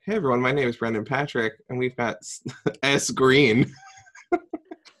Hey everyone, my name is Brendan Patrick, and we've got S. Green.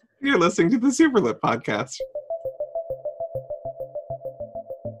 You're listening to the Superlit podcast.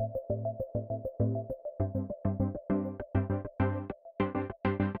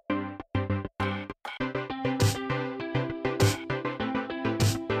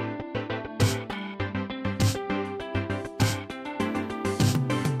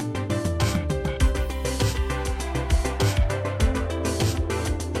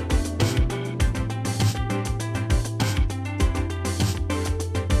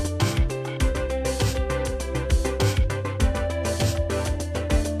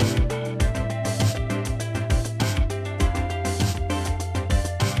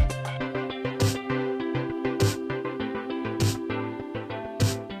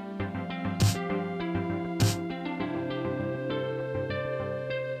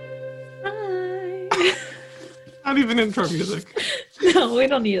 Not even intro music. No, we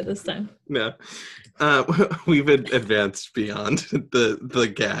don't need it this time. No. We've advanced beyond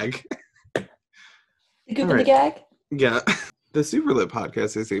the gag. The goop and the gag? Yeah. The Superlit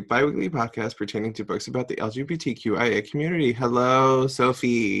podcast is a bi-weekly podcast pertaining to books about the LGBTQIA community. Hello,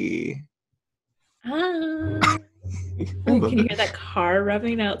 Sophie. Hi. Can you hear that car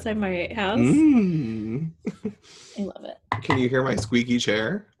revving outside my house? I love it. Can you hear my squeaky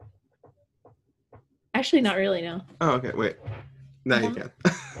chair? Actually, not really, no. Oh, okay. Wait. Now you can.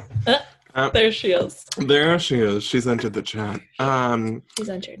 There she is. There she is. She's entered the chat. She's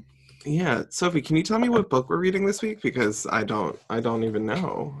entered. Yeah. Sophie, can you tell me what book we're reading this week? Because I don't even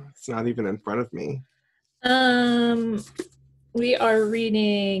know. It's not even in front of me. We are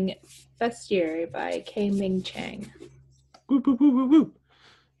reading Bestiary by Ming Chang. Whoop, whoop, whoop, whoop, whoop.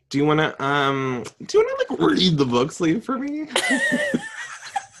 Do you wanna like read the book sleeve for me?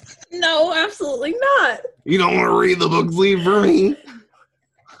 No, absolutely not. You don't want to read the book sleeve for me?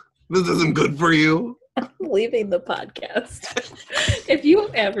 This isn't good for you. I'm leaving the podcast. If you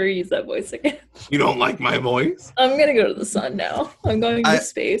ever use that voice again. You don't like my voice? I'm going to go to the sun now. I'm going to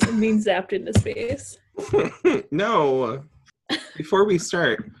space. I'm being zapped into space. No. Before we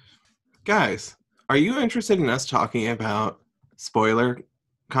start, guys, are you interested in us talking about spoiler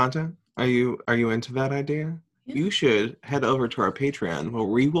content? Are you into that idea? Yeah. You should head over to our Patreon where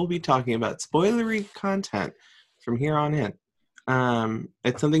we will be talking about spoilery content from here on in.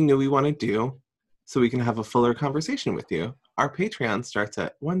 It's something new we want to do so we can have a fuller conversation with you. Our Patreon starts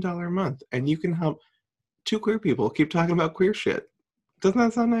at $1 a month, and you can help two queer people keep talking about queer shit. Doesn't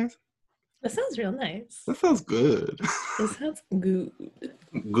that sound nice? That sounds real nice. That sounds good. That sounds good.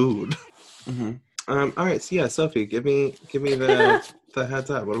 Good. Mm-hmm. All right, so yeah, Sophie, give me the heads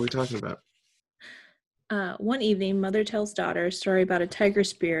up. What are we talking about? One evening, mother tells daughter a story about a tiger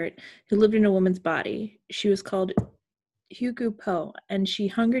spirit who lived in a woman's body. She was called Hugu Po, and she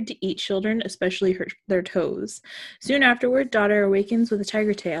hungered to eat children, especially their toes. Soon afterward, daughter awakens with a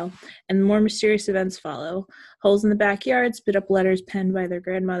tiger tail, and more mysterious events follow. Holes in the backyard spit up letters penned by their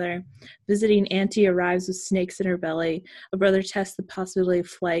grandmother. Visiting auntie arrives with snakes in her belly. A brother tests the possibility of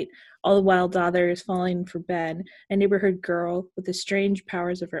flight. All the while, daughter is falling for Ben, a neighborhood girl with the strange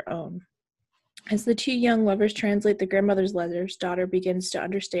powers of her own. As the two young lovers translate the grandmother's letters, daughter begins to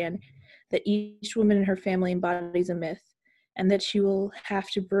understand that each woman in her family embodies a myth, and that she will have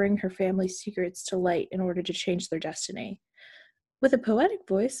to bring her family's secrets to light in order to change their destiny. With a poetic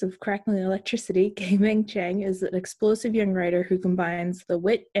voice of crackling electricity, Ming Chang is an explosive young writer who combines the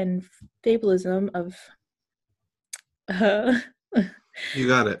wit and fabulism of... You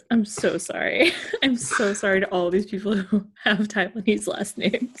got it. I'm so sorry. I'm so sorry to all these people who have Taiwanese last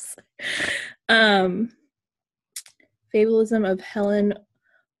names. Fabulism of Helen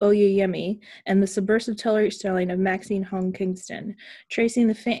Oyeyemi and the subversive storytelling of Maxine Hong Kingston, tracing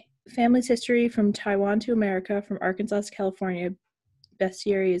the family's history from Taiwan to America, from Arkansas to California.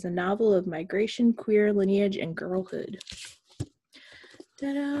 Bestiary is a novel of migration, queer lineage, and girlhood.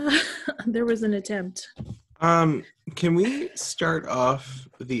 Ta-da! There was an attempt. Can we start off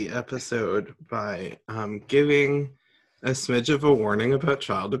the episode by giving a smidge of a warning about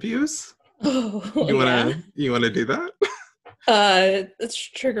child abuse? Oh, you wanna do that? It's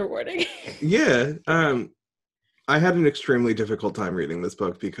trigger warning. Yeah. I had an extremely difficult time reading this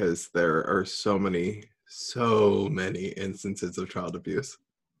book because there are so many instances of child abuse.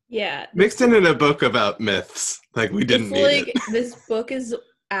 Yeah. Mixed in a book about myths. Like, we didn't need it. This book is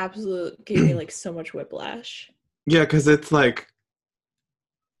gave me like so much whiplash. Yeah, because it's like,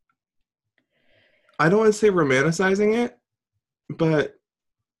 I don't want to say romanticizing it, but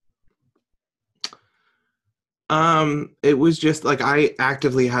it was just like I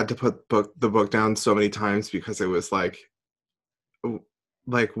actively had to put the book down so many times because it was like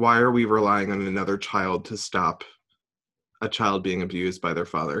like, why are we relying on another child to stop a child being abused by their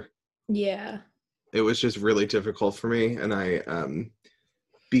father? Yeah. It was just really difficult for me, and I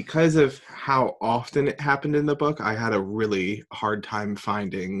because of how often it happened in the book, I had a really hard time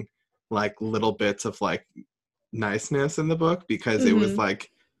finding like little bits of like niceness in the book, because it was Mm-hmm.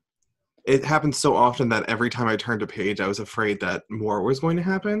 like it happened so often that every time I turned a page I was afraid that more was going to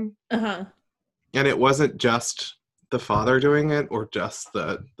happen. Uh-huh. And it wasn't just the father doing it or just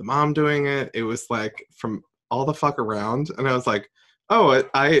the mom doing it. It was like from all the fuck around, and I was like, oh,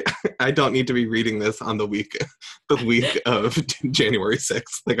 I don't need to be reading this on the week of January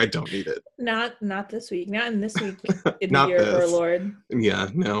 6th. Like, I don't need it. Not this week. Not in this week in the Not year of our this. Lord. Yeah,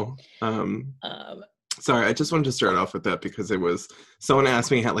 no. Um, Sorry, I just wanted to start off with that because it was someone asked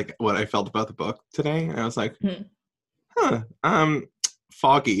me how, like, what I felt about the book today, and I was like, hmm. huh,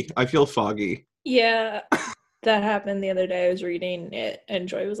 foggy. I feel foggy. Yeah, that happened the other day. I was reading it, and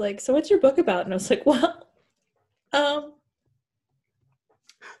Joy was like, "So what's your book about?" And I was like, "Well, um,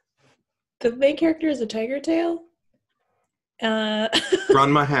 the main character is a tiger tail. Uh,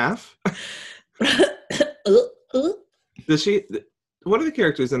 Ranma half. Does she? What are the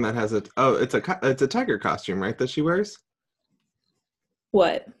characters in that has it? Oh, it's a tiger costume, right? That she wears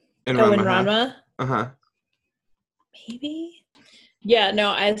what? in Oh, in Ranma half. Ranma? Uh-huh. Maybe. Yeah, no,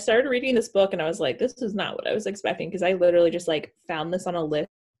 I started reading this book and I was like, this is not what I was expecting, because I literally just like found this on a list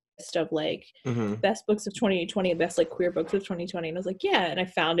of like Mm-hmm. best books of 2020 and best like queer books of 2020. And I was like, yeah, and I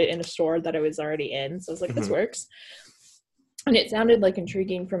found it in a store that I was already in. So I was like, this Mm-hmm. works. And it sounded like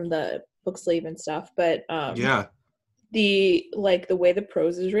intriguing from the book sleeve and stuff, but Yeah. the way the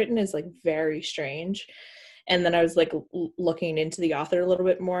prose is written is like very strange. And then I was like looking into the author a little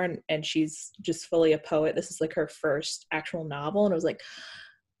bit more, and she's just fully a poet. This is like her first actual novel, and I was like,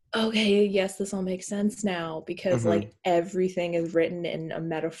 okay, yes, this all makes sense now, because Mm-hmm. like everything is written in a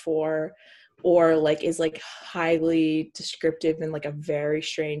metaphor, or like is like highly descriptive in like a very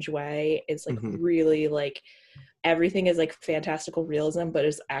strange way. It's like Mm-hmm. really like everything is like fantastical realism, but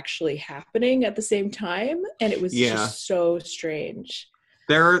is actually happening at the same time, and it was Yeah. just so strange.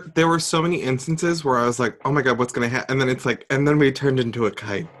 There were so many instances where I was like, oh my god, what's gonna happen? And then it's like, and then we turned into a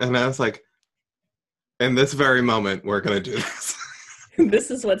kite, and I was like, in this very moment, we're gonna do this.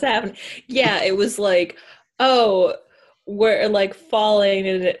 This is what's happening. Yeah, it was like, oh, we're like falling,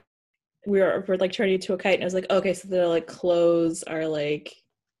 and we're like turning into a kite, and I was like, okay, so the like clothes are like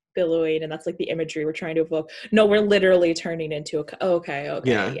billowing, and that's like the imagery we're trying to evoke. No, we're literally turning into a okay,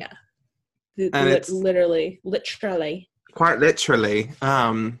 Yeah, yeah. and it's Literally. quite literally.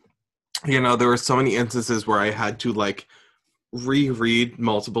 There were so many instances where I had to like reread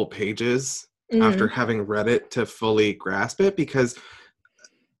multiple pages after Mm-hmm. having read it to fully grasp it, because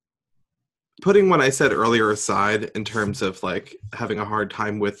putting what I said earlier aside in terms of like having a hard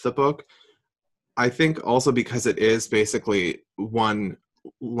time with the book, I think also because it is basically one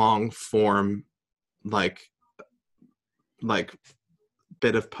long form like like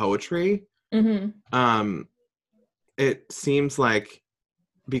bit of poetry. Mm-hmm. Um it seems like,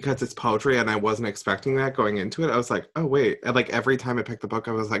 because it's poetry and I wasn't expecting that going into it, I was like, oh wait. And like every time I picked the book,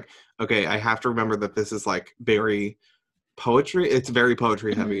 I was like, okay, I have to remember that this is like very poetry. It's very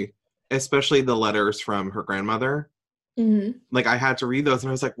poetry Mm-hmm. heavy, especially the letters from her grandmother. Mm-hmm. Like I had to read those and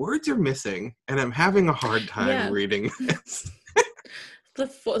I was like, words are missing, and I'm having a hard time Yeah. reading this.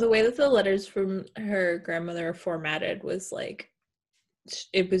 The way that the letters from her grandmother are formatted was like,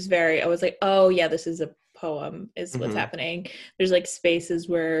 it was very, I was like, oh yeah, this is a poem is what's Hmm. happening. There's like spaces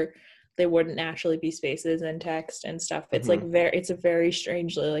where they wouldn't naturally be spaces in text and stuff. It's like Hmm. it's a very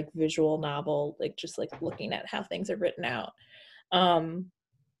strangely like visual novel, like just like looking at how things are written out. um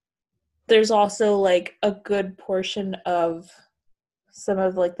there's also like a good portion of some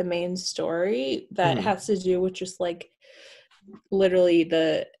of like the main story that Hmm. has to do with just like literally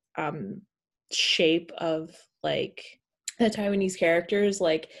the um shape of like the Taiwanese characters,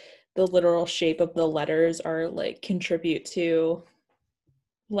 like the literal shape of the letters are like contribute to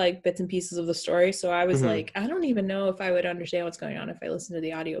like bits and pieces of the story. So I was Hmm. like, I don't even know if I would understand what's going on if I listen to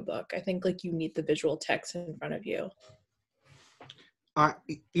the audiobook. I think like you need the visual text in front of you. Uh,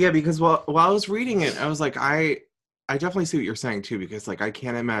 yeah, because while I was reading it, I was like, I definitely see what you're saying too, because like I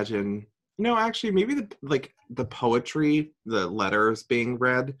can't imagine. Actually, maybe the poetry, the letters being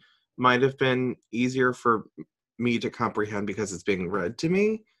read, might have been easier for me to comprehend because it's being read to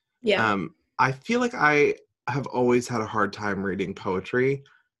me. Yeah. I feel like I have always had a hard time reading poetry,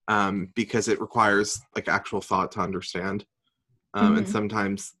 because it requires like actual thought to understand. And Mm-hmm.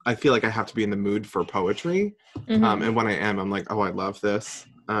 sometimes I feel like I have to be in the mood for poetry. Mm-hmm. And when I am, I'm like, oh, I love this.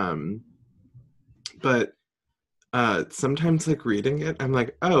 But sometimes like reading it, I'm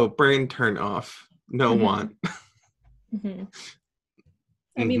like, oh, brain turn off. No want. Mm-hmm.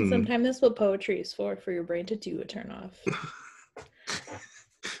 I mean, Hmm. sometimes that's what poetry is for your brain to do a turn off.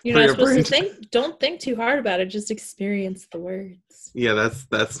 You're For not your supposed to brain to... think, don't think too hard about it, just experience the words. Yeah,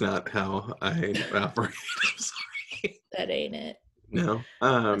 that's not how I operate. I'm sorry. That ain't it. No.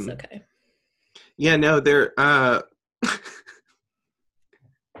 That's okay. Yeah, no, they're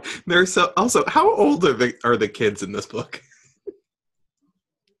so also how old are the kids in this book?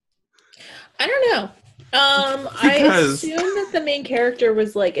 I don't know. I Because assume that the main character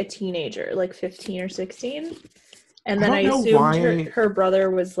was like a teenager, like 15 or 16. And I then I don't know assumed why. her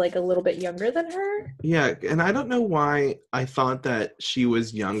brother was like a little bit younger than her. Yeah, and I don't know why I thought that she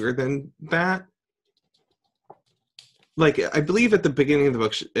was younger than that. Like, I believe at the beginning of the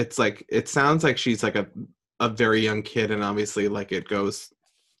book, it's like it sounds like she's like a very young kid, and obviously, like it goes.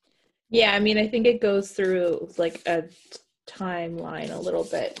 Yeah, I mean, I think it goes through like a timeline a little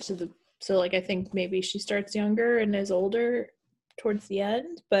bit to the so like I think maybe she starts younger and is older towards the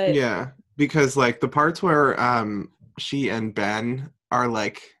end, but Yeah, because like the parts where she and Ben are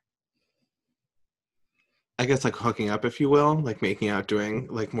like, I guess like hooking up, if you will, like making out, doing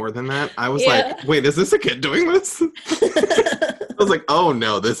like more than that. I was like, yeah. wait, is this a kid doing this? I was like, oh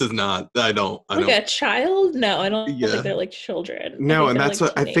no, this is not. I don't. Like a child? No, I don't think Yeah. they're like children. I No, think and they're that's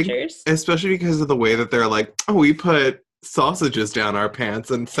like what I think, teenagers. especially because of the way that they're like, oh, we put sausages down our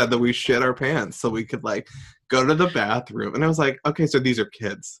pants and said that we shit our pants so we could like go to the bathroom. And I was like, okay, so these are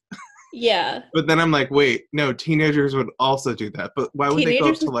kids. Yeah. But then I'm like, wait, no, teenagers would also do that. But why would they go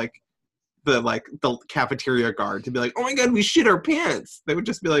up Teenagers to the cafeteria guard to be like, oh my god, we shit our pants? They would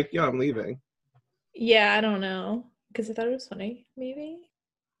just be like, yeah, I'm leaving. Yeah, I don't know. Because I thought it was funny, maybe.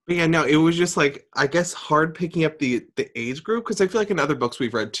 But yeah, no, it was just like I guess hard picking up the age group because I feel like in other books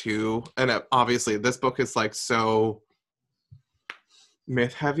we've read too, and obviously this book is like so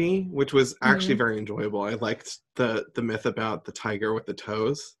myth heavy, which was actually very enjoyable. I liked the myth about the tiger with the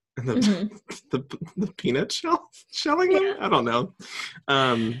toes and the peanut shelling them. Yeah. I don't know,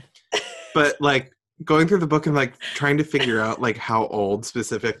 but like going through the book and like trying to figure out like how old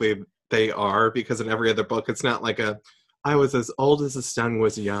specifically they are because in every other book it's not like a I was as old as the sun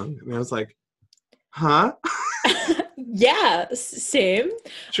was young, and I was like, huh? Yeah, same.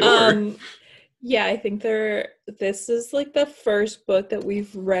 Sure. Yeah, I think this is like the first book that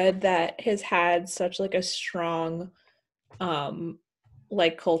we've read that has had such like a strong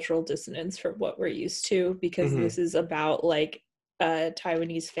like cultural dissonance from what we're used to because Mm-hmm. this is about like a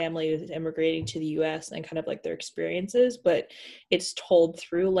Taiwanese family who's immigrating to the US and kind of like their experiences, but it's told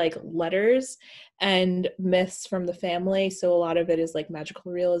through like letters and myths from the family. So a lot of it is like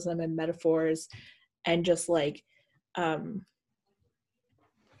magical realism and metaphors and just like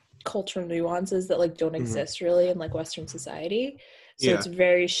cultural nuances that like don't Mm-hmm. exist really in like Western society. So Yeah. it's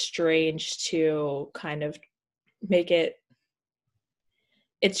very strange to kind of make it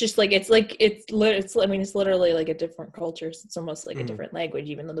it's just like it's I mean it's literally like a different culture, so it's almost like a Mm-hmm. different language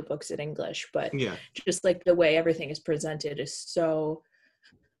even though the book's in English, but Yeah. just like the way everything is presented is so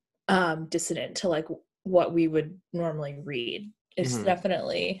dissonant to like what we would normally read. It's Mm-hmm.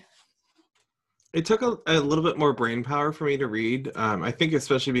 definitely It took a little bit more brain power for me to read. I think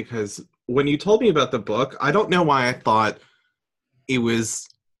especially because when you told me about the book, I don't know why I thought it was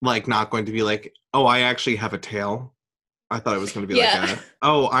like not going to be like, oh, I actually have a tail. I thought it was going to be like yeah.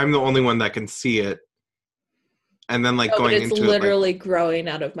 oh, I'm the only one that can see it. And then like No, but going it's into it like, literally growing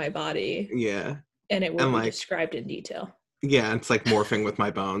out of my body yeah. and it will And be like, described in detail. yeah, it's like morphing with my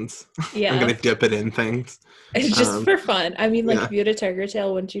bones. I'm Yeah. going to dip it in things. It's just Um, for fun. I mean, like yeah. if you had a tiger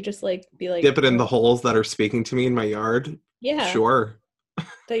tail, wouldn't you just like be like, Dip it in the oh, holes that are speaking to me in my yard. yeah, Sure.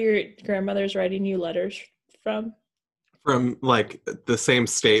 that your grandmother's writing you letters from? From like the same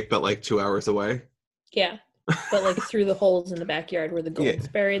state, but like 2 hours away. Yeah. But like through the holes in the backyard where the Yeah. gold's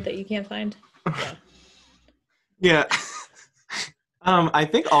buried that you can't find. Yeah. Yeah. I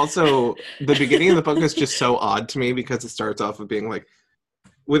think also the beginning of the book is just so odd to me because it starts off with being like,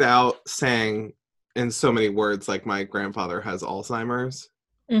 without saying in so many words, like my grandfather has Alzheimer's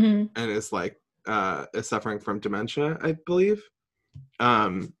Mm-hmm. and is like is suffering from dementia, I believe.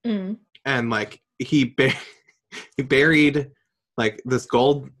 Mm. And like he buried like this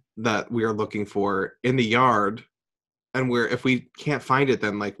gold that we are looking for in the yard, and we're if we can't find it,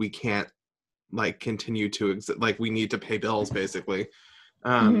 then like we can't like continue to like we need to pay bills basically.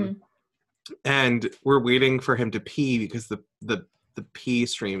 Mm-hmm. And we're waiting for him to pee because the pee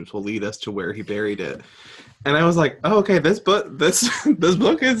streams will lead us to where he buried it. And I was like, oh, okay, this book this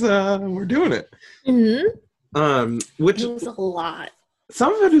book is we're doing it. Mm-hmm. Which It was a lot.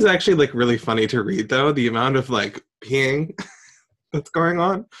 Some of it is actually like really funny to read, though. The amount of like peeing that's going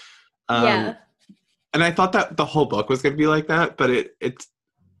on. Yeah. And I thought that the whole book was going to be like that, but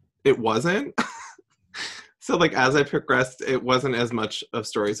it wasn't. So like as I progressed, it wasn't as much of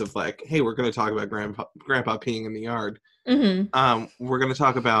stories of like, hey, we're going to talk about grandpa peeing in the yard. Mm-hmm. We're going to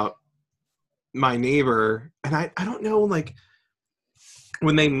talk about my neighbor, and I don't know, like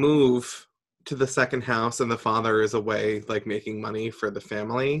when they move to the second house and the father is away like making money for the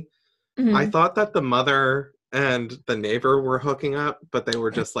family. I Mm-hmm. thought that the mother and the neighbor were hooking up, but they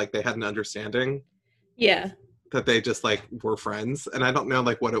were just like they had an understanding Yeah. that they just like were friends, and I don't know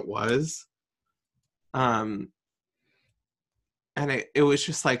like what it was. Um and it was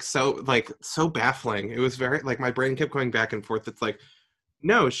just like so baffling. It was very like my brain kept going back and forth. It's like,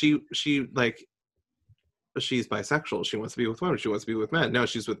 no, she like she's bisexual. She wants to be with women. She wants to be with men. No,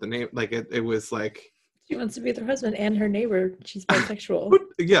 she's with the name. Like it was like She wants to be with her husband and her neighbor. She's bisexual.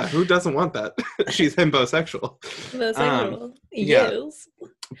 who doesn't want that? She's himbosexual. Bisexual. Yeah, Yes.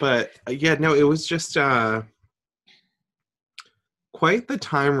 but yeah, no, it was just quite the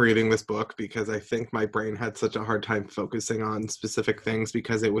time reading this book because I think my brain had such a hard time focusing on specific things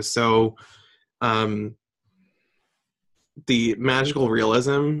because it was so the magical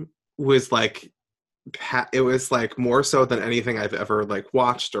realism was like it was like more so than anything I've ever like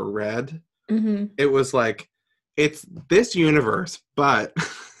watched or read. Mm-hmm. It was like it's this universe, but and I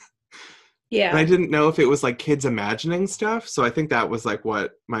Yeah. didn't know if it was like kids imagining stuff, so I think that was like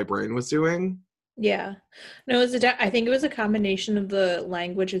what my brain was doing. Yeah. No, I think it was a combination of the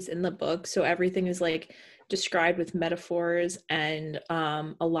language that's in the book. So everything is like described with metaphors and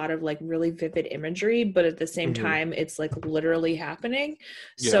a lot of like really vivid imagery, but at the same Mm-hmm. time, it's like literally happening.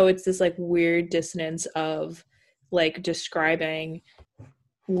 Yeah. So it's this like weird dissonance of like describing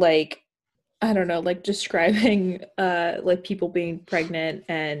like I don't know, like describing like people being pregnant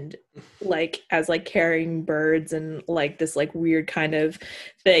and like as like carrying birds and like this like weird kind of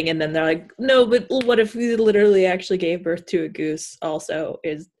thing, and then they're like, no, but what if we literally actually gave birth to a goose? Also,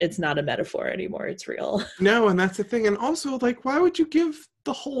 it's not a metaphor anymore, it's real. No, and that's the thing. And also, like, why would you give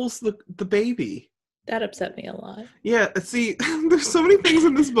the holes the baby? That upset me a lot. Yeah, see, there's so many things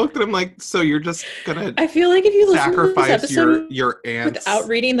in this book that I'm like, so you're just gonna I feel like if you listen to this sacrifice episode your aunt's without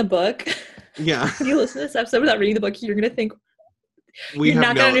reading the book, yeah. if you listen to this episode without reading the book, you're gonna think We you're have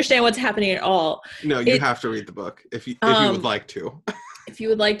not gonna understand what's happening at all. No, you have to read the book if you would like to. If you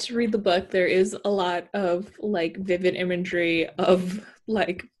would like to read the book, there is a lot of like vivid imagery of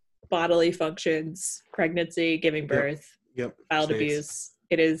like bodily functions, pregnancy, giving birth, Yep. child abuse.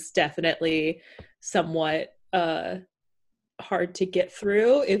 It is definitely somewhat hard to get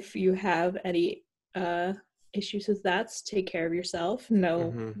through if you have any issues with that. Take care of yourself,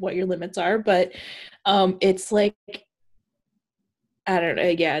 know what your limits are, but it's like I don't know.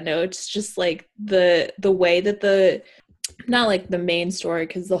 Yeah, no, it's just like the way that the not like the main story,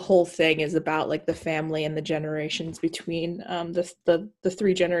 because the whole thing is about like the family and the generations between the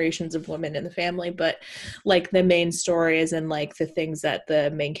three generations of women in the family, but like the main story is in like the things that the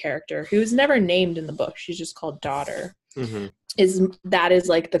main character, who's never named in the book, she's just called Daughter, is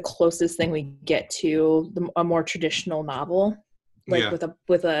like the closest thing we get to a more traditional novel, like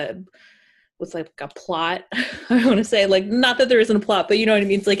with like a plot. I want to say, like, not that there isn't a plot, but you know what I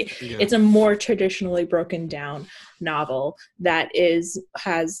mean? It's like, it's a more traditionally broken down novel that is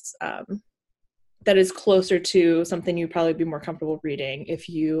closer to something you'd probably be more comfortable reading if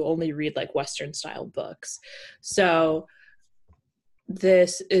you only read like Western style books. So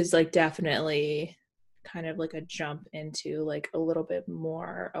this is like definitely kind of like a jump into like a little bit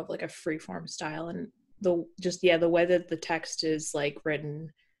more of like a freeform style, and the way that the text is like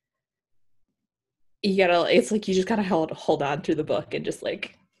written, it's like you just gotta hold on through the book and just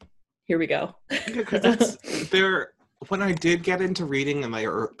like, here we go. Because when I did get into reading, and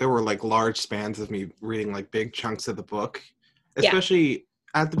there were like large spans of me reading like big chunks of the book, especially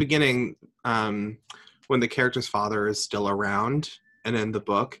at the beginning, when the character's father is still around, and in the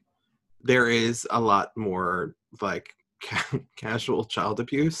book there is a lot more like casual child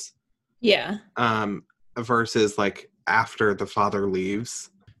abuse. Versus like after the father leaves.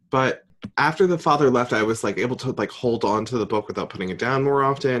 But after the father left, I was like able to like hold on to the book without putting it down more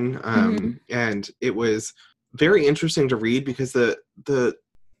often. And it was very interesting to read because the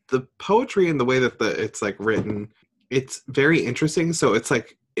poetry and the way that it's like written, it's very interesting. So it's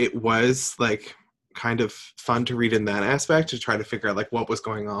like, it was like kind of fun to read in that aspect, to try to figure out like what was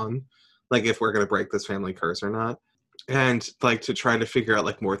going on, like if we're going to break this family curse or not. And like to try to figure out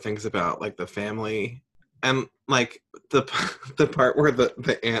like more things about like the family. And like the part where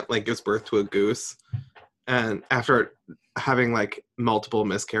the aunt like gives birth to a goose, and after having like multiple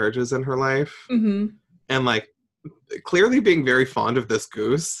miscarriages in her life, Mm-hmm. and like clearly being very fond of this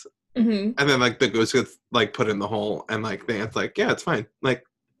goose. Mm-hmm. And then like the goose gets like put in the hole, and like the aunt's like, yeah, it's fine. Like,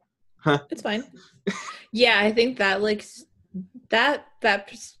 huh? It's fine. Yeah, I think that like that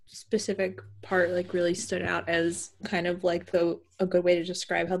specific part like really stood out as kind of like a good way to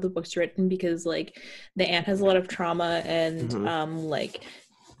describe how the book's written, because like the aunt has a lot of trauma and like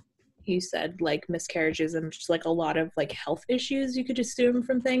you said, like miscarriages and just like a lot of like health issues you could assume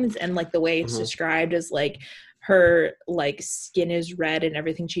from things, and like the way it's described is like her like skin is red and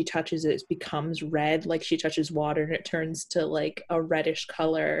everything she touches it becomes red. Like she touches water and it turns to like a reddish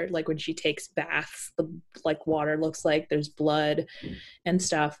color. Like when she takes baths, the like water looks like there's blood and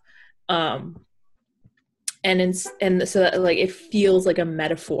stuff. And so that, like it feels like a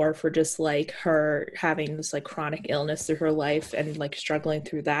metaphor for just like her having this like chronic illness through her life and like struggling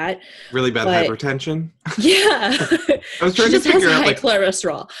through that. Really bad hypertension. Yeah. I was trying to figure out like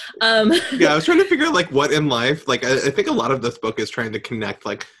cholesterol. Yeah, I was trying to figure out like what in life, like I think a lot of this book is trying to connect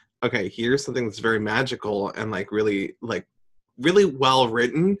like, okay, here's something that's very magical and like really well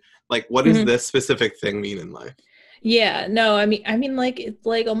written. Like what does this specific thing mean in life? Yeah, no, I mean like it's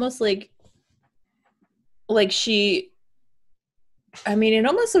like almost like she, I mean, it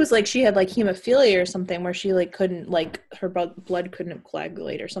almost was like she had like hemophilia or something where she like couldn't like her blood couldn't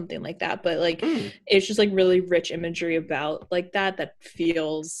coagulate or something like that. But like it's just like really rich imagery about like that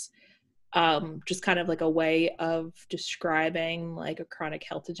feels just kind of like a way of describing like a chronic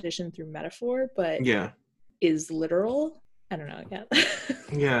health condition through metaphor, but is literal. I don't know. Yeah.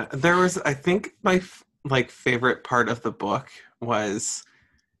 Yeah, there was, I think my like favorite part of the book was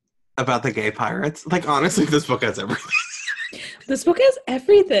about the gay pirates. Like honestly, this book has everything. This book has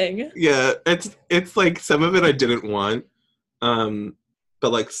everything. Yeah, it's like some of it I didn't want,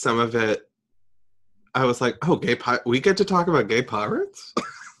 but like some of it I was like, oh, we get to talk about gay pirates.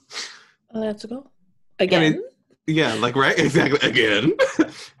 Oh, that's cool. Again. Yeah, like right, exactly again.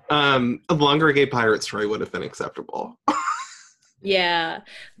 A longer gay pirate story would have been acceptable. Yeah,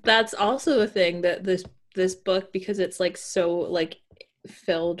 that's also a thing that this book, because it's like so like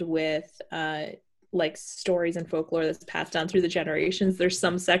filled with like stories and folklore that's passed down through the generations. There's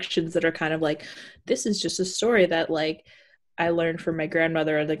some sections that are kind of like, this is just a story that like I learned from my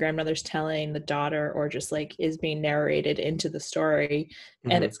grandmother, or the grandmother's telling the daughter, or just like is being narrated into the story.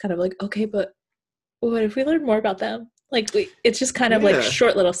 And it's kind of like, okay, but what if we learn more about them? Like it's just kind of like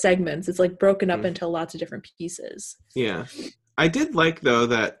short little segments. It's like broken up into lots of different pieces. Yeah. I did like though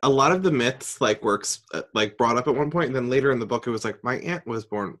that a lot of the myths like works like brought up at one point, and then later in the book it was like my aunt was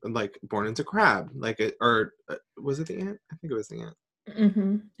born into crab, like was it the aunt? I think it was the aunt.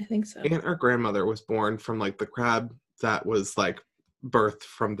 I think so. Aunt or grandmother was born from like the crab that was like birthed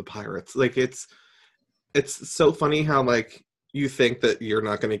from the pirates. Like it's so funny how like you think that you're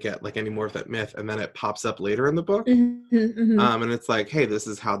not going to get like any more of that myth, and then it pops up later in the book. And it's like, hey, this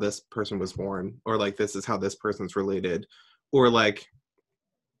is how this person was born, or like this is how this person's related. Or like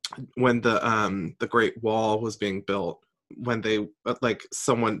when the Great Wall was being built, when they like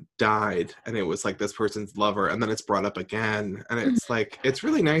someone died and it was like this person's lover, and then it's brought up again, and it's like it's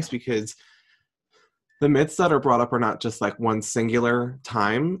really nice because the myths that are brought up are not just like one singular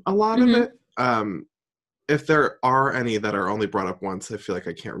time. A lot of it, if there are any that are only brought up once, I feel like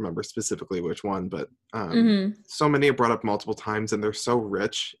I can't remember specifically which one, but so many are brought up multiple times, and they're so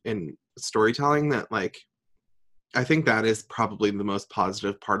rich in storytelling that like I think that is probably the most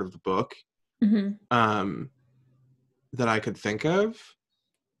positive part of the book that I could think of.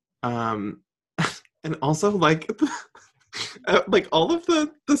 And also like like all of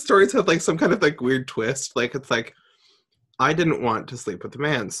the stories have like some kind of like weird twist. Like it's like, I didn't want to sleep with a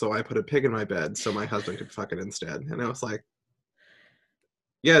man, so I put a pig in my bed so my husband could fuck it instead. And I was like,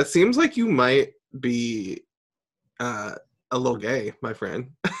 yeah, it seems like you might be a little gay, my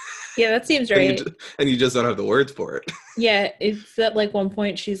friend. Yeah, that seems right. And you just don't have the words for it. Yeah, it's at like one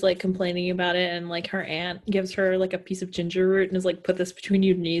point she's like complaining about it, and like her aunt gives her like a piece of ginger root and is like, put this between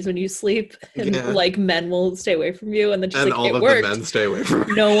your knees when you sleep, and like men will stay away from you. And then she's and like, all it of worked. The men stay away from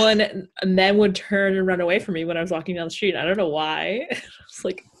her. Men would turn and run away from me when I was walking down the street. I don't know why. I was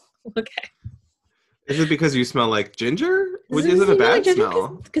like, okay. Is it because you smell like ginger? Which isn't a bad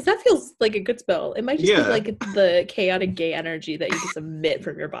smell. Because that feels like a good smell. It might just be like the chaotic gay energy that you just emit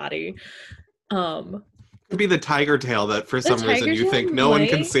from your body. Could be the tiger tail that for some reason you think no one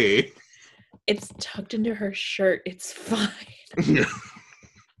can see. It's tucked into her shirt. It's fine.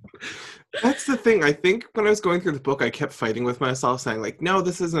 That's the thing. I think when I was going through the book, I kept fighting with myself, saying like, "No,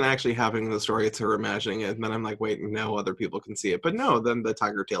 this isn't actually happening in the story. It's her imagining it." And then I'm like, "Wait, no, other people can see it." But no, then the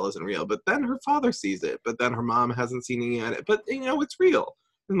tiger tail isn't real. But then her father sees it. But then her mom hasn't seen it yet. But it's real.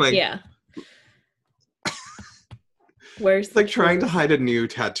 And like, Yeah. Where's it's the like trying to truth? hide a new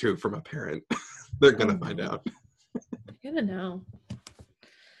tattoo from a parent. They're gonna find no. out. You're gonna know.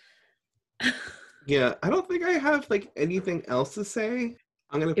 Yeah, I don't think I have like anything else to say.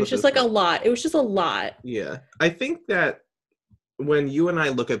 I'm gonna It was put just this like a way. lot. It was just a lot. Yeah, I think that when you and I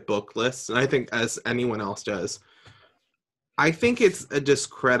look at book lists, and I think as anyone else does, I think it's a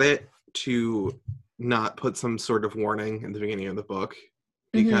discredit to not put some sort of warning in the beginning of the book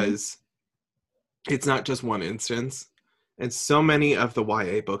Mm-hmm. because it's not just one instance. And so many of the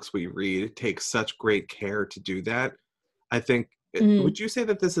YA books we read take such great care to do that. I think, Mm-hmm. would you say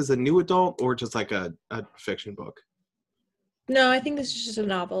that this is a new adult or just like a fiction book? No, I think this is just a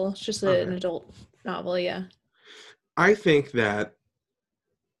novel. It's just an Okay. adult novel, yeah. I think that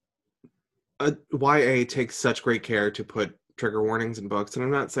YA takes such great care to put trigger warnings in books. And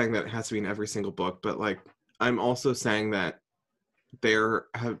I'm not saying that it has to be in every single book, but like, I'm also saying that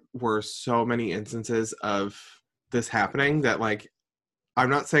were so many instances of this happening that like I'm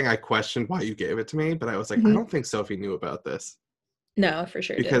not saying I questioned why you gave it to me, but I was like, I Mm-hmm. don't think Sophie knew about this No, for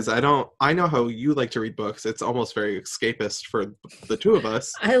sure because did. I know how you like to read books. It's almost very escapist for the two of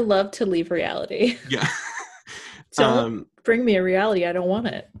us. I love to leave reality. Yeah. Don't bring me a reality. I don't want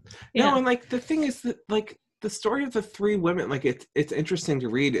it. No, Yeah. and like the thing is that like the story of the three women, like it's interesting to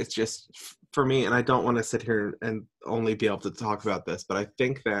read. It's just for me, and I don't want to sit here and only be able to talk about this, but I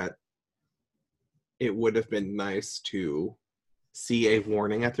think that it would have been nice to see a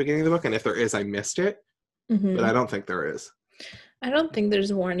warning at the beginning of the book, and if there is, I missed it, but I Mm-hmm. don't think there is. I don't think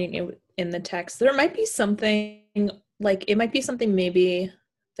there's a warning in the text. There might be something like it might be something maybe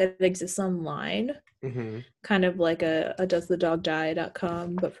that exists online, Mm-hmm. kind of like a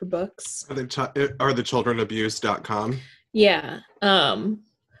doesthedogdie.com, but for books. Are the children abused.com? Yeah.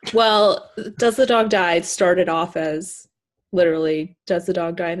 Well, Does the Dog Die started off as literally, does the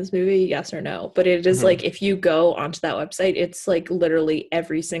dog die in this movie? Yes or no. But it is Mm-hmm. like if you go onto that website, it's like literally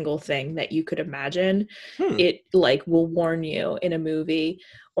every single thing that you could imagine. Hmm. It like will warn you in a movie.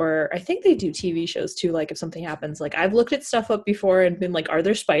 Or I think they do TV shows too, like if something happens. Like I've looked at stuff up before and been like, are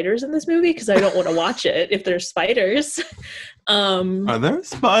there spiders in this movie? Because I don't want to watch it if there's spiders. Are there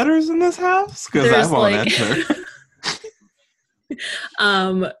spiders in this house? Because I There's won't like enter.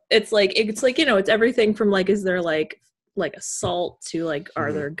 it's like it's everything from like is there like assault to like are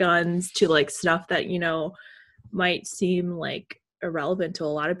Mm-hmm. there guns to like stuff that might seem like irrelevant to a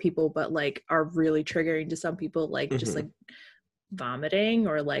lot of people but like are really triggering to some people, like just Mm-hmm. like vomiting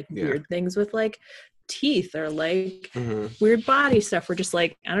or like Yeah. weird things with like teeth or like Mm-hmm. weird body stuff. We're just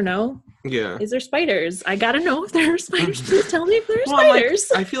like, I don't know, Yeah. is there spiders? I gotta know if there are spiders. Mhm. Please tell me if there are Well, and like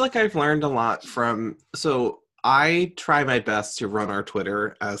spiders. I feel like I've learned a lot from I try my best to run our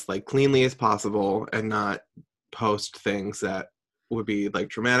Twitter as like cleanly as possible and not post things that would be like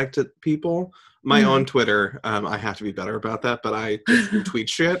traumatic to people. My own Twitter, I have to be better about that, but I just tweet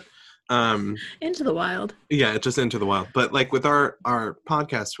shit. Into the wild. Yeah, just into the wild. But like with our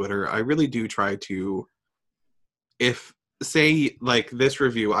podcast Twitter, I really do try to, if say like this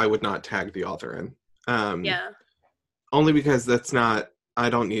review, I would not tag the author in. Yeah. Only because I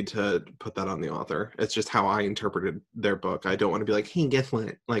don't need to put that on the author. It's just how I interpreted their book. I don't want to be like, hey, guess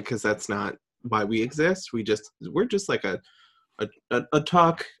what? Like, because that's not why we exist. We're just like a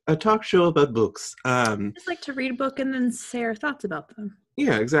talk show about books. Just like to read a book and then say our thoughts about them.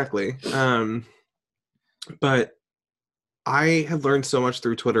 Yeah, exactly. But I have learned so much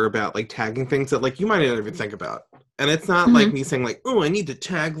through Twitter about like tagging things that like you might not even think about. And it's not like me saying like, oh, I need to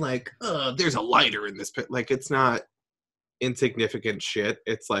tag like, there's a lighter in this pit. Like, it's not insignificant shit.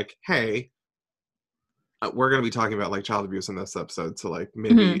 It's like, hey, we're going to be talking about like child abuse in this episode, so like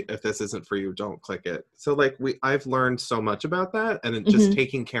maybe if this isn't for you, don't click it. So like I've learned so much about that, and it just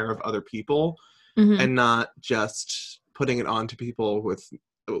taking care of other people and not just putting it on to people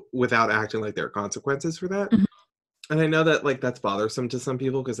without acting like there are consequences for that. And I know that like that's bothersome to some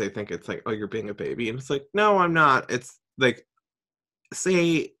people because they think it's like, oh, you're being a baby, and it's like, no, I'm not. It's like,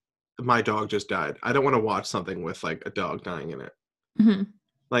 say my dog just died, I don't want to watch something with like a dog dying in it.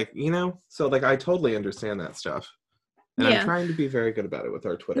 Like, so like I totally understand that stuff. And I'm Yeah. trying to be very good about it with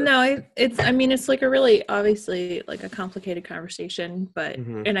our Twitter. No, it's like a really obviously like a complicated conversation, but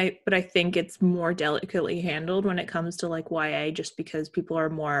I think it's more delicately handled when it comes to like YA, just because people are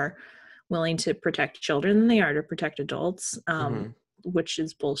more willing to protect children than they are to protect adults, which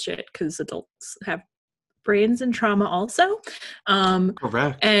is bullshit because adults have brains and trauma also.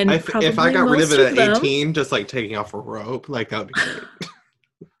 Correct. And If I got rid of most it at them, 18, just like taking off a rope, like that would be great.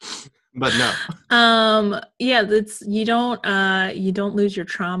 But no. Yeah, that's you don't lose your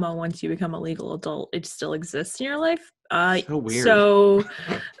trauma once you become a legal adult. It still exists in your life. So weird. So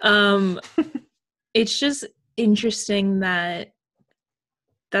it's just interesting that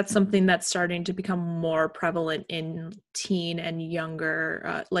that's something that's starting to become more prevalent in teen and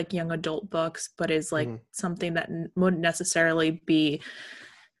younger, like young adult books, but is like something that wouldn't necessarily be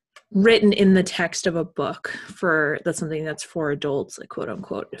written in the text of a book that's something that's for adults, like quote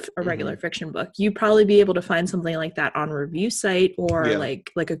unquote a regular fiction book. You'd probably be able to find something like that on a review site or like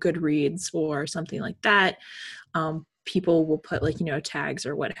a Goodreads or something like that. People will put like, tags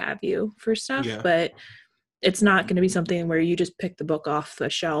or what have you for stuff, but it's not going to be something where you just pick the book off the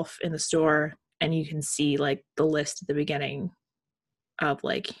shelf in the store and you can see like the list at the beginning of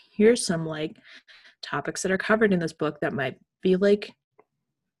like, here's some like topics that are covered in this book that might be like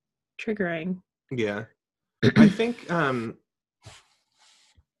triggering. Yeah. I think I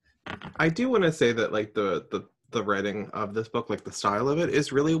do want to say that like the writing of this book, like the style of it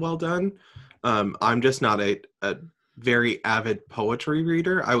is really well done. I'm just not a very avid poetry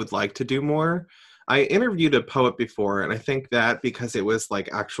reader. I would like to do more. I interviewed a poet before, and I think that because it was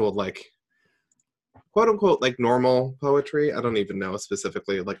like actual like quote unquote like normal poetry, I don't even know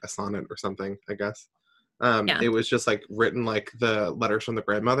specifically like a sonnet or something, I guess. It was just like written like the letters from the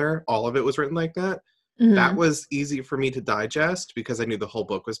grandmother. All of it was written like that. That was easy for me to digest because I knew the whole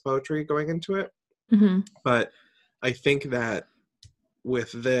book was poetry going into it. But I think that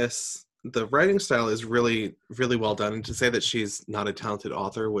with this, the writing style is really, really well done. And to say that she's not a talented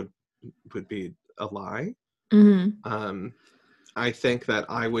author would be a lie. I think that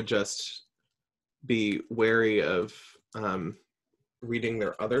I would just be wary of reading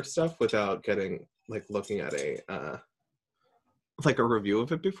their other stuff without getting like looking at a like a review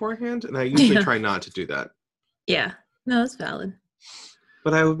of it beforehand, and I usually try not to do that. Yeah, no, that's valid.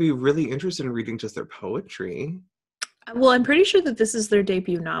 But I would be really interested in reading just their poetry. Well, I'm pretty sure that this is their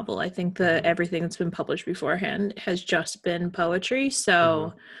debut novel. I think that everything that's been published beforehand has just been poetry,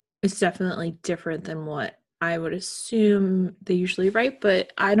 so it's definitely different than what I would assume they usually write,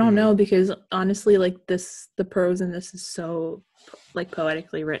 but I don't know, because honestly, like the prose in this is so like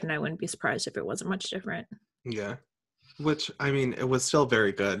poetically written, I wouldn't be surprised if it wasn't much different. Yeah. Which, I mean, it was still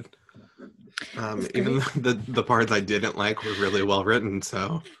very good. Even the parts I didn't like were really well written,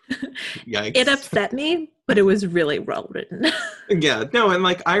 so yikes. It upset me, but it was really well written. Yeah, no, and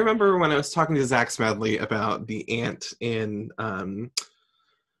like I remember when I was talking to Zach Smedley about the ant in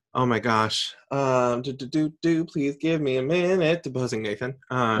oh my gosh, please give me a minute, Deposing Nathan.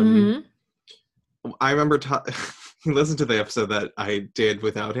 I remember he listened to the episode that I did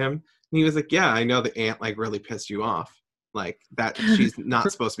without him, and he was like, yeah, I know the ant like really pissed you off. Like that she's not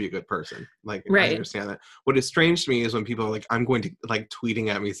supposed to be a good person. Like I understand that. What is strange to me is when people are like, I'm going to like tweeting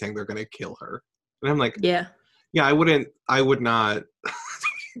at me saying they're gonna kill her. And I'm like, yeah, I would not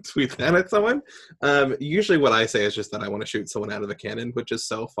tweet that at someone. Usually what I say is just that I want to shoot someone out of a cannon, which is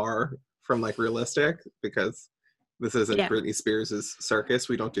so far from like realistic because this isn't Britney Spears' circus.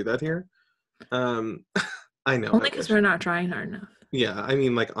 We don't do that here. I know. Only because we're not trying hard enough. Yeah, I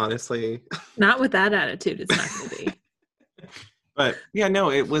mean, like honestly. Not with that attitude, it's not going to be. But yeah,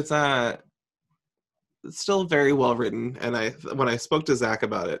 no, it was still very well written. And when I spoke to Zach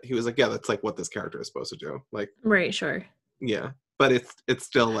about it, he was like, yeah, that's like what this character is supposed to do. Like, right, sure. Yeah. But it's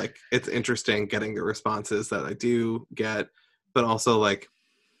still like, it's interesting getting the responses that I do get, but also like,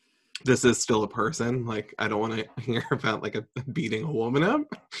 this is still a person. Like, I don't want to hear about like beating a woman up.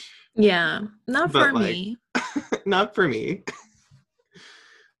 Yeah. Not for me. Not for me.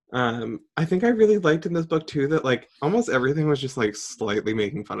 I think I really liked in this book too that like almost everything was just like slightly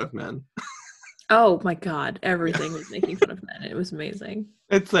making fun of men. Oh my god, everything was making fun of men. It was amazing.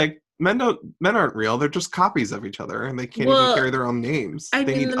 It's like men aren't real, they're just copies of each other and they can't even carry their own names. They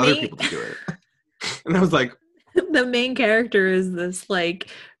need other people to do it. And I was like, the main character is this like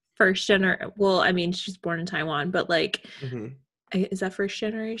first generation, well, I mean she's born in Taiwan, but like is that first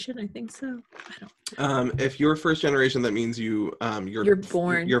generation? I think so. I don't. If you're first generation, that means you're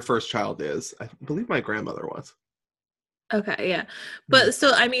born. Your first child is. I believe my grandmother was. Okay, yeah, but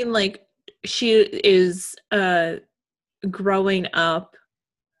so I mean, like she is growing up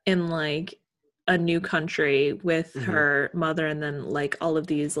in like a new country with her mother, and then like all of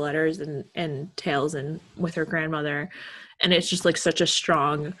these letters and tales, and with her grandmother, and it's just like such a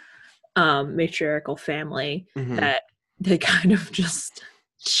strong matriarchal family that they kind of just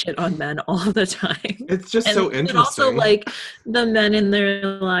shit on men all the time. It's just so interesting. But also, like, the men in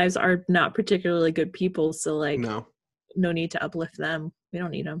their lives are not particularly good people, so, like, No need to uplift them. We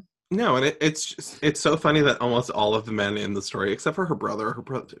don't need them. No, and it's so funny that almost all of the men in the story, except for her brother,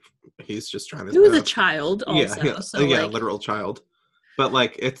 he's just trying to. He was a child, also. Yeah, literal child. But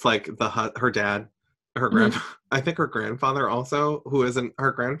like, it's like her dad, her grandpa. I think her grandfather also, who isn't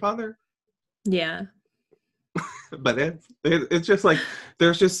her grandfather. Yeah. But it's just like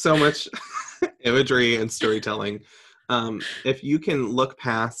there's just so much imagery and storytelling. If you can look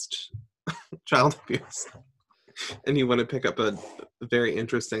past child abuse and you want to pick up a very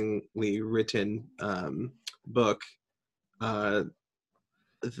interestingly written book, I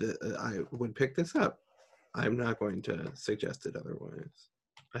would pick this up. I'm not going to suggest it otherwise.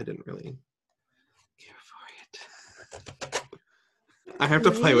 I didn't really care for it. I have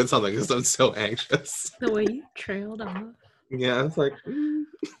to play with something because I'm so anxious. The way you trailed off. Yeah, it's like...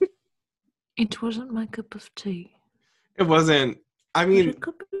 It wasn't my cup of tea. It wasn't. I mean... It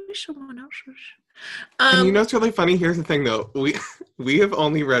could be someone else's. And you know what's really funny? Here's the thing, though. We have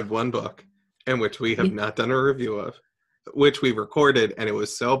only read one book in which we have not done a review of, which we recorded, and it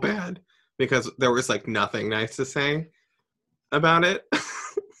was so bad because there was like nothing nice to say about it.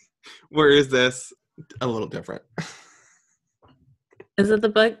 Whereas this, a little different. Is it the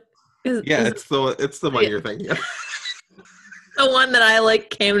book? It's the one you're thinking of. The one that I like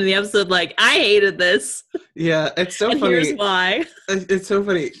came to the episode like, I hated this. Yeah, it's so funny. Here's why. It's so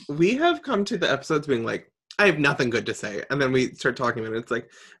funny. We have come to the episodes being like, I have nothing good to say. And then we start talking about it. It's like,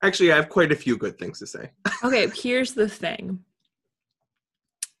 actually, I have quite a few good things to say. Okay, here's the thing.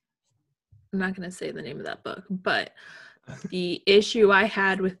 I'm not going to say the name of that book, but the issue I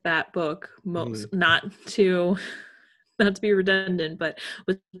had with that book, not to be redundant, but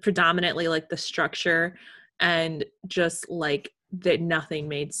was predominantly like the structure and just like that nothing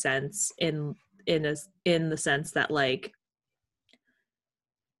made sense in the sense that like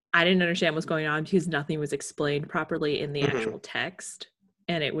I didn't understand what's going on because nothing was explained properly in the actual text.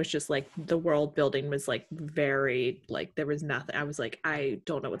 And it was just like the world building was like very like there was nothing. I was like, I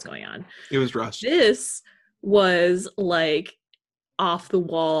don't know what's going on. It was rushed. This was like off the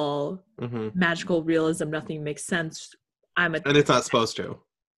wall, magical realism. Nothing makes sense. And it's not supposed to.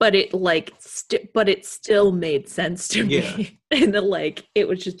 But it like, but it still made sense to me. And like, it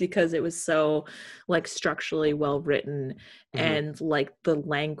was just because it was so like structurally well written and like the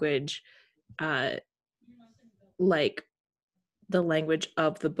language, like the language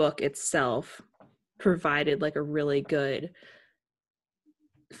of the book itself provided like a really good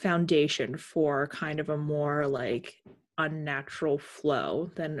foundation for kind of a more like unnatural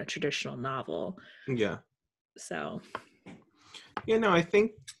flow than a traditional novel. Yeah. So. Yeah, no, I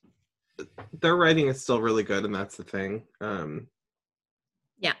think their writing is still really good, and that's the thing.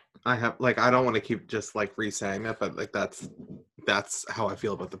 Yeah. I have like I don't want to keep just like re-saying that, but like that's how I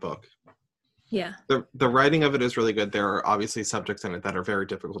feel about the book. Yeah. The writing of it is really good. There are obviously subjects in it that are very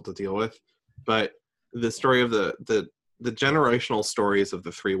difficult to deal with, but the story of the generational stories of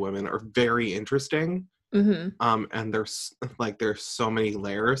the three women are very interesting. And there's so many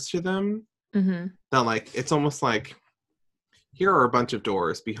layers to them that like it's almost like here are a bunch of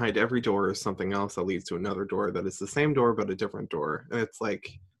doors. Behind every door is something else that leads to another door that is the same door but a different door. And it's like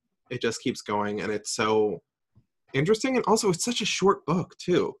it just keeps going, and it's so interesting. And also it's such a short book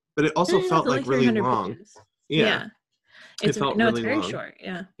too, but it also felt like really long. Yeah. It's really very long. Short.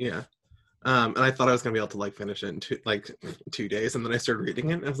 Yeah. And I thought I was gonna be able to like finish it in 2 days, and then I started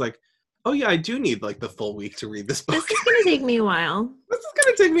reading it and I was like, oh yeah, I do need like the full week to read this book. This is gonna take me a while. This is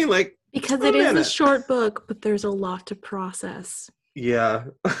gonna take me like because it is a short book, but there's a lot to process. Yeah.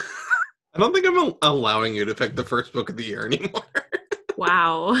 I don't think I'm allowing you to pick the first book of the year anymore.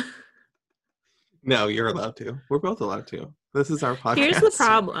 Wow. No, you're allowed to. We're both allowed to. This is our podcast. Here's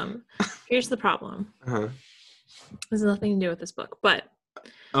the problem. There's nothing to do with this book, but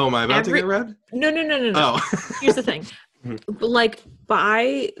oh, am I about to get read? No. Oh. Here's the thing. Like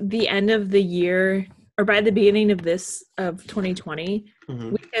by the end of the year or by the beginning of 2020,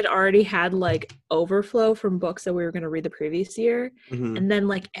 we had already had like overflow from books that we were going to read the previous year. And then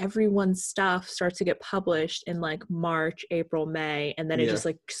like everyone's stuff starts to get published in like March, April, May, and then it just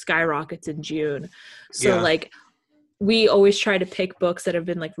like skyrockets in June. So like we always try to pick books that have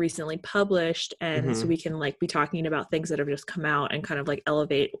been like recently published, and so we can like be talking about things that have just come out and kind of like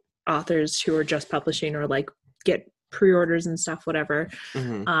elevate authors who are just publishing or like get pre-orders and stuff, whatever.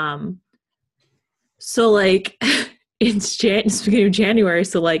 So like it's beginning of January,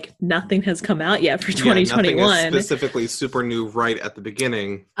 so like nothing has come out yet for 2021. Nothing is specifically super new right at the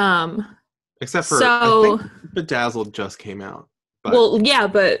beginning. Except for I think Bedazzled just came out. But Well, yeah,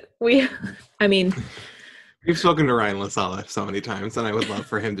 but I mean, we've spoken to Ryan LaSala so many times, and I would love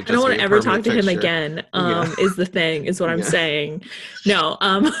for him to just I don't want be to a ever talk permanent to him fixture. again. Yeah. Is what I'm Yeah. saying. No,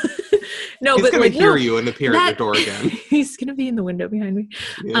 no, He's but gonna like hear no, you and appear at your door again. he's gonna be in the window behind me.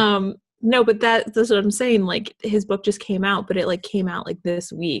 Yeah. No, but that's what I'm saying. Like his book just came out, but it like came out like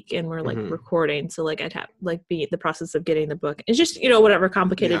this week, and we're like Mhm. recording. So like I'd have like be the process of getting the book. It's just whatever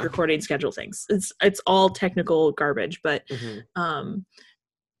complicated Yeah. recording schedule things. It's all technical garbage, but Mhm.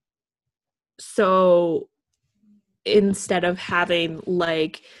 so instead of having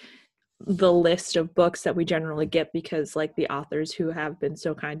like the list of books that we generally get, because like the authors who have been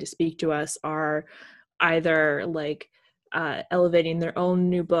so kind to speak to us are either like elevating their own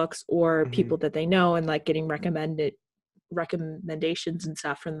new books or Mhm. people that they know and like getting recommendations and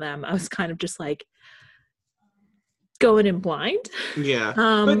stuff from them, I was kind of just like going in blind. Yeah.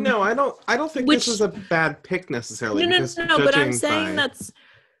 But no, I don't think this Which- was a bad pick necessarily, no, because but I'm judging saying by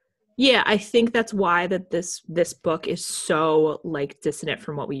I think that's why that this book is so like dissonant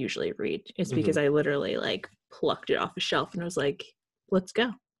from what we usually read. It's because I literally like plucked it off a shelf and was like, let's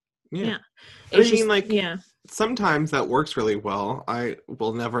go. Yeah. I mean, like, yeah. sometimes that works really well. I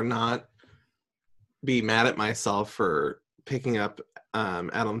will never not be mad at myself for picking up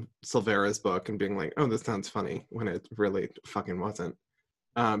Adam Silvera's book and being like, oh, this sounds funny, when it really fucking wasn't.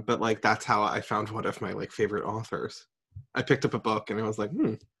 But like, that's how I found one of my like favorite authors. I picked up a book and I was like,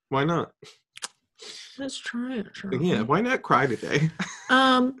 why not? Let's try it. Yeah, why not cry today?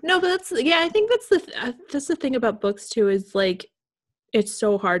 No, but I think that's the thing about books too, is like it's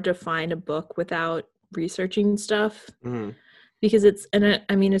so hard to find a book without researching stuff, because it's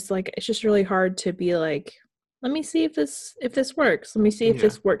just really hard to be like, let me see if this works. Let me see if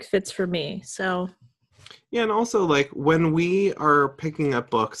this work fits for me. So yeah, and also like when we are picking up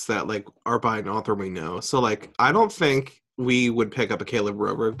books that like are by an author we know, so like I don't think we would pick up a Caleb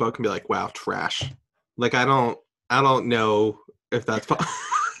Roberg book and be like, wow, trash. Like I don't know if that's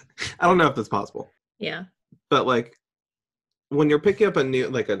I don't know if that's possible. Yeah. But like when you're picking up a new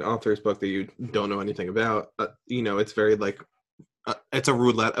like an author's book that you don't know anything about, it's very like it's a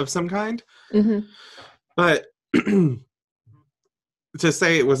roulette of some kind. But to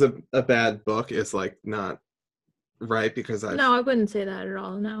say it was a bad book is like not right, because no, I wouldn't say that at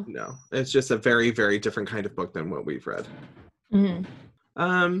all. No, it's just a very, very different kind of book than what we've read.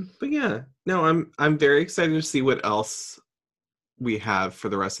 But yeah, no, I'm very excited to see what else we have for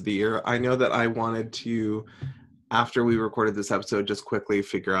the rest of the year. I know that I wanted to, after we recorded this episode, just quickly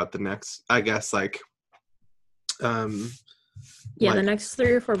figure out the next, I guess, like the next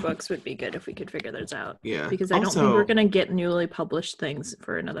 3 or 4 books would be good if we could figure those out. Yeah. Because I don't think we're gonna get newly published things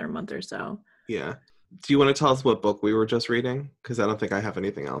for another month or so. Yeah. Do you want to tell us what book we were just reading? Because I don't think I have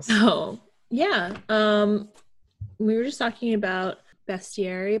anything else. Oh, yeah. We were just talking about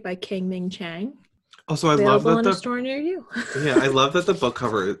Bestiary by King-Ming Chang. Also, I love that in a store near you. Yeah, I love that the book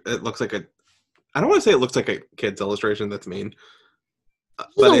cover, it looks like I don't want to say it looks like a kid's illustration, that's mean. But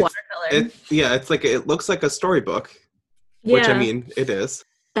watercolor. It's like, it looks like a storybook. Yeah. Which, I mean, it is.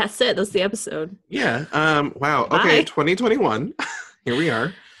 That's it. That's the episode. Yeah. Wow. Bye. Okay, 2021. Here we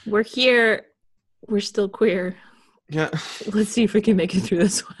are. We're here. We're still queer. Yeah. Let's see if we can make it through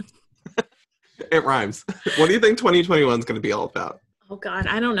this one. It rhymes. What do you think 2021 is going to be all about? Oh, God.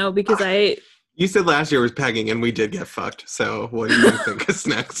 I don't know, because You said last year was pegging, and we did get fucked. So what do you think is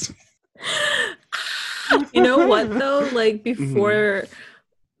next? You know what, though? Like, before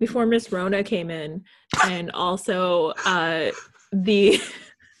Miss Rona came in, and also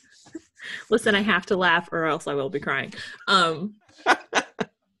listen, I have to laugh or else I will be crying.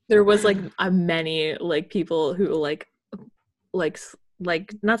 There was like many like people who like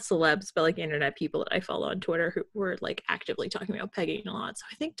not celebs, but like internet people that I follow on Twitter who were like actively talking about pegging a lot. So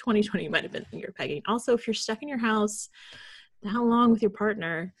I think 2020 might have been the year of pegging. Also, if you're stuck in your house that long with your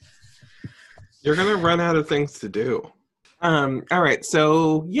partner, you're gonna run out of things to do. All right,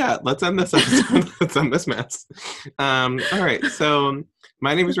 so yeah, let's end this episode. Let's end this mess. All right, so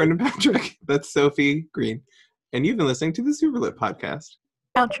my name is Brendan Patrick. That's Sophie Green, and you've been listening to the Superlit Podcast.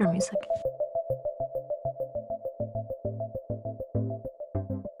 Outro music.